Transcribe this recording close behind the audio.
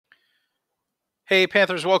Hey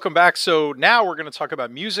Panthers, welcome back. So now we're going to talk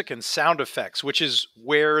about music and sound effects, which is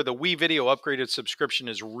where the WeVideo upgraded subscription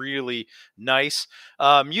is really nice.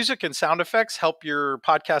 Music and sound effects help your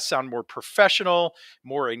podcast sound more professional,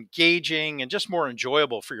 more engaging, and just more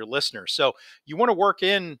enjoyable for your listeners. So you want to work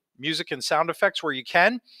in music and sound effects where you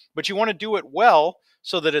can, but you want to do it well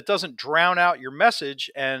so that it doesn't drown out your message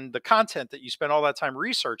and the content that you spend all that time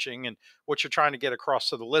researching and what you're trying to get across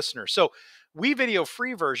to the listener. So WeVideo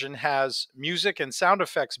free version has music and sound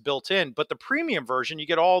effects built in, but the premium version, you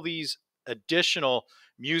get all these additional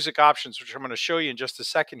music options, which I'm going to show you in just a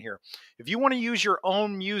second here. If you want to use your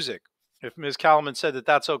own music, if Ms. Kalaman said that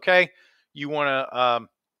that's okay, you want to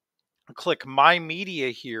click My Media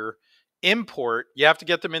here, import. You have to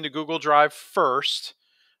get them into Google Drive first,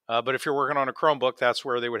 but if you're working on a Chromebook, that's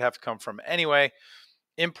where they would have to come from anyway.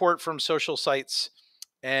 Import from social sites,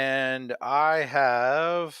 and I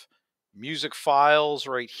have music files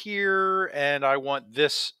right here, and I want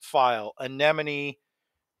this file, Anemone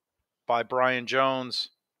by Brian Jones.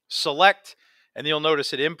 Select, and you'll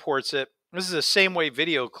notice it imports it. This is the same way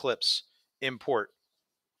video clips import,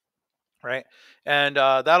 right? And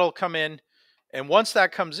that'll come in, and once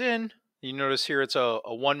that comes in, you notice here it's a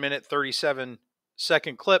 1 minute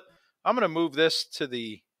 37-second clip. I'm going to move this to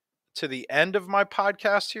the end of my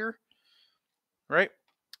podcast here, right?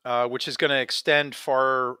 Which is going to extend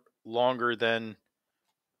far longer than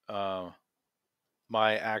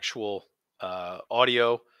my actual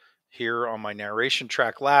audio here on my narration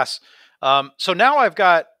track lasts. So now I've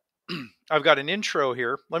got I've got an intro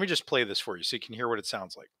here. Let me just play this for you so you can hear what it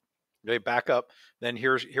sounds like. Okay, back up. Then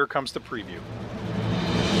here comes the preview.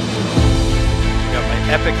 Got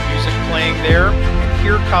my epic music playing there. And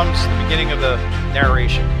here comes the beginning of the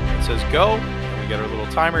narration. It says go, and we get our little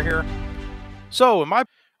timer here. So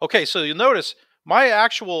so you'll notice my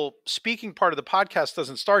actual speaking part of the podcast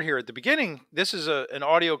doesn't start here at the beginning. This is an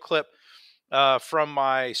audio clip from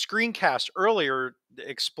my screencast earlier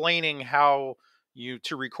explaining how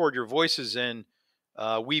to record your voices in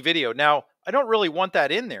WeVideo. Now, I don't really want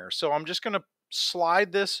that in there, so I'm just going to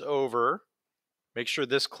slide this over, make sure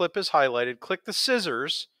this clip is highlighted, click the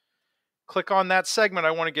scissors, click on that segment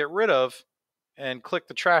I want to get rid of, and click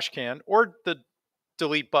the trash can or the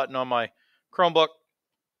delete button on my Chromebook,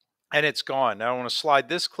 and it's gone. Now I want to slide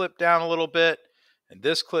this clip down a little bit and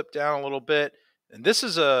this clip down a little bit. And this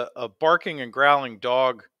is a barking and growling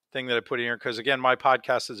dog thing that I put in here because, again, my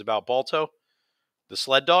podcast is about Balto, the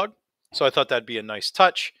sled dog. So I thought that'd be a nice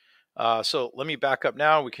touch. So let me back up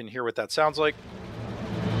now. We can hear what that sounds like.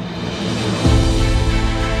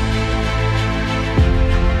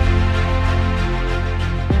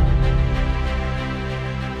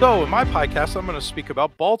 So in my podcast, I'm going to speak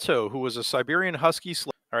about Balto, who was a Siberian Husky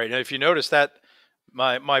sled. All right, now if you notice that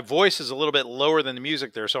my voice is a little bit lower than the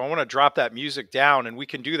music there, so I want to drop that music down, and we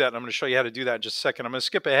can do that. And I'm going to show you how to do that in just a second. I'm going to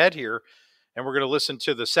skip ahead here, and we're going to listen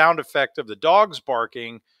to the sound effect of the dogs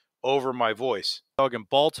barking over my voice. And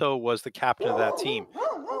Balto was the captain of that team.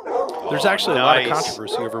 There's actually a lot of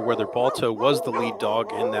controversy over whether Balto was the lead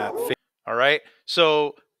dog in that film. All right,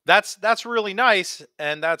 so that's really nice,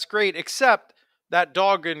 and that's great, except that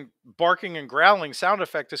dog and barking and growling sound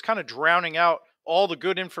effect is kind of drowning out all the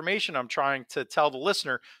good information I'm trying to tell the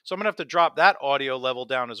listener. So I'm going to have to drop that audio level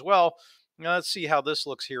down as well. Now let's see how this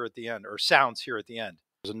looks here at the end, or sounds here at the end.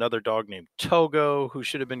 There's another dog named Togo who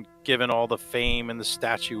should have been given all the fame and the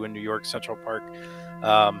statue in New York Central Park.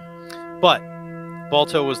 But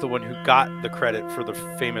Balto was the one who got the credit for the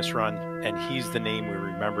famous run, and he's the name we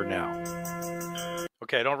remember now.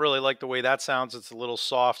 Okay, I don't really like the way that sounds. It's a little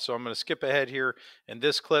soft, so I'm going to skip ahead here. In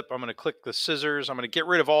this clip, I'm going to click the scissors. I'm going to get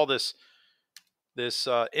rid of all this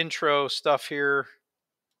intro stuff here.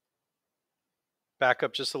 Back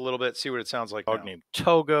up just a little bit, see what it sounds like. Dog named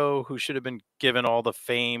Togo, who should have been given all the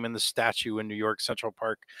fame and the statue in New York Central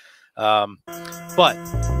Park. But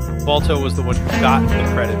Balto was the one who got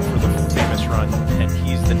the credit for the famous run, and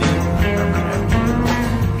he's the name we remember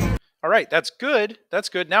now. All right, that's good. That's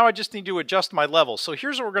good. Now I just need to adjust my level. So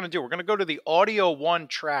here's what we're going to do. We're going to go to the Audio 1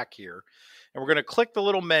 track here, and we're going to click the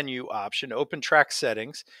little menu option, Open Track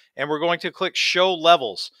Settings, and we're going to click Show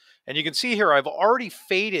Levels. And you can see here I've already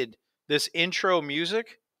faded this intro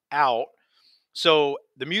music out. So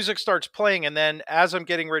the music starts playing, and then as I'm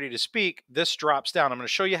getting ready to speak, this drops down. I'm going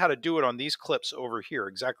to show you how to do it on these clips over here,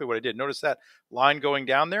 exactly what I did. Notice that line going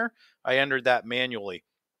down there? I entered that manually.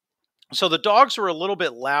 So the dogs are a little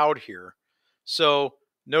bit loud here. So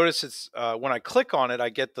notice it's when I click on it, I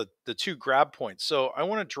get the two grab points. So I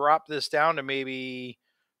want to drop this down to maybe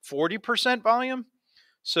 40% volume.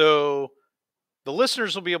 So the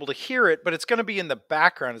listeners will be able to hear it, but it's going to be in the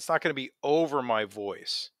background. It's not going to be over my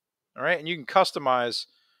voice. All right. And you can customize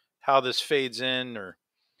how this fades in or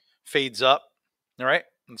fades up. All right.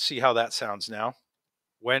 Let's see how that sounds now.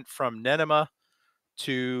 Went from Nenema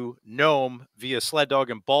to Gnome via Sled Dog,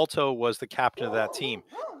 and Balto was the captain of that team.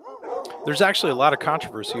 There's actually a lot of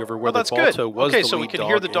controversy over whether Balto was the so we lead can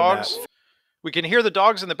hear dog the in dogs. that. We can hear the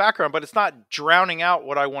dogs in the background, but it's not drowning out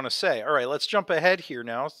what I want to say. All right, let's jump ahead here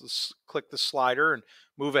now. Let's click the slider and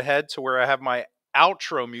move ahead to where I have my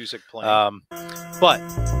outro music playing. But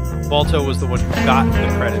Balto was the one who got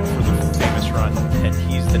the credit for the famous run, and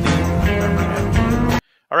he's the name.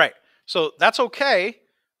 All right, so that's okay.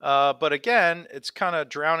 But again, it's kind of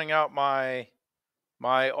drowning out my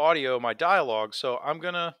audio, my dialogue. So I'm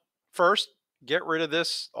gonna first get rid of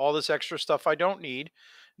this, all this extra stuff I don't need.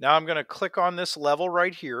 Now I'm gonna click on this level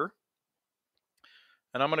right here,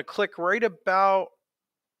 and I'm gonna click right about.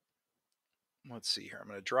 Let's see here. I'm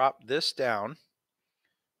gonna drop this down.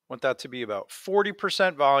 Want that to be about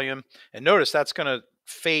 40% volume, and notice that's gonna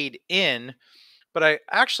fade in. But I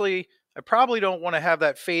probably don't want to have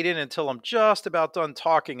that fade in until I'm just about done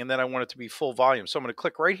talking, and then I want it to be full volume. So I'm going to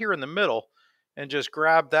click right here in the middle and just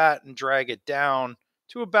grab that and drag it down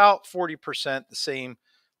to about 40%, the same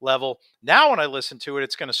level. Now when I listen to it,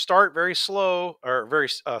 it's going to start very slow or very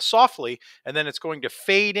softly, and then it's going to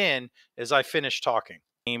fade in as I finish talking.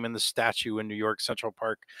 In the statue in New York Central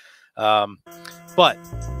Park. But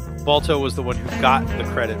Balto was the one who got the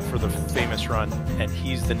credit for the famous run, and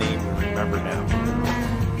he's the name we remember now.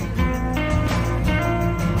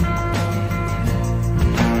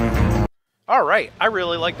 All right, I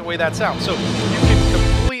really like the way that sounds. So you can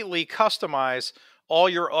completely customize all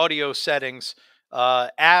your audio settings,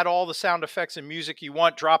 add all the sound effects and music you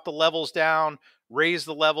want, drop the levels down, raise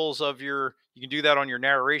the levels of you can do that on your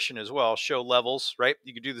narration as well, show levels, right?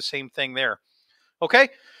 You can do the same thing there. Okay,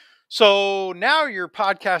 so now your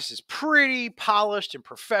podcast is pretty polished and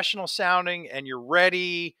professional sounding, and you're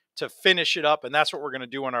ready to finish it up, and that's what we're going to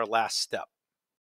do on our last step.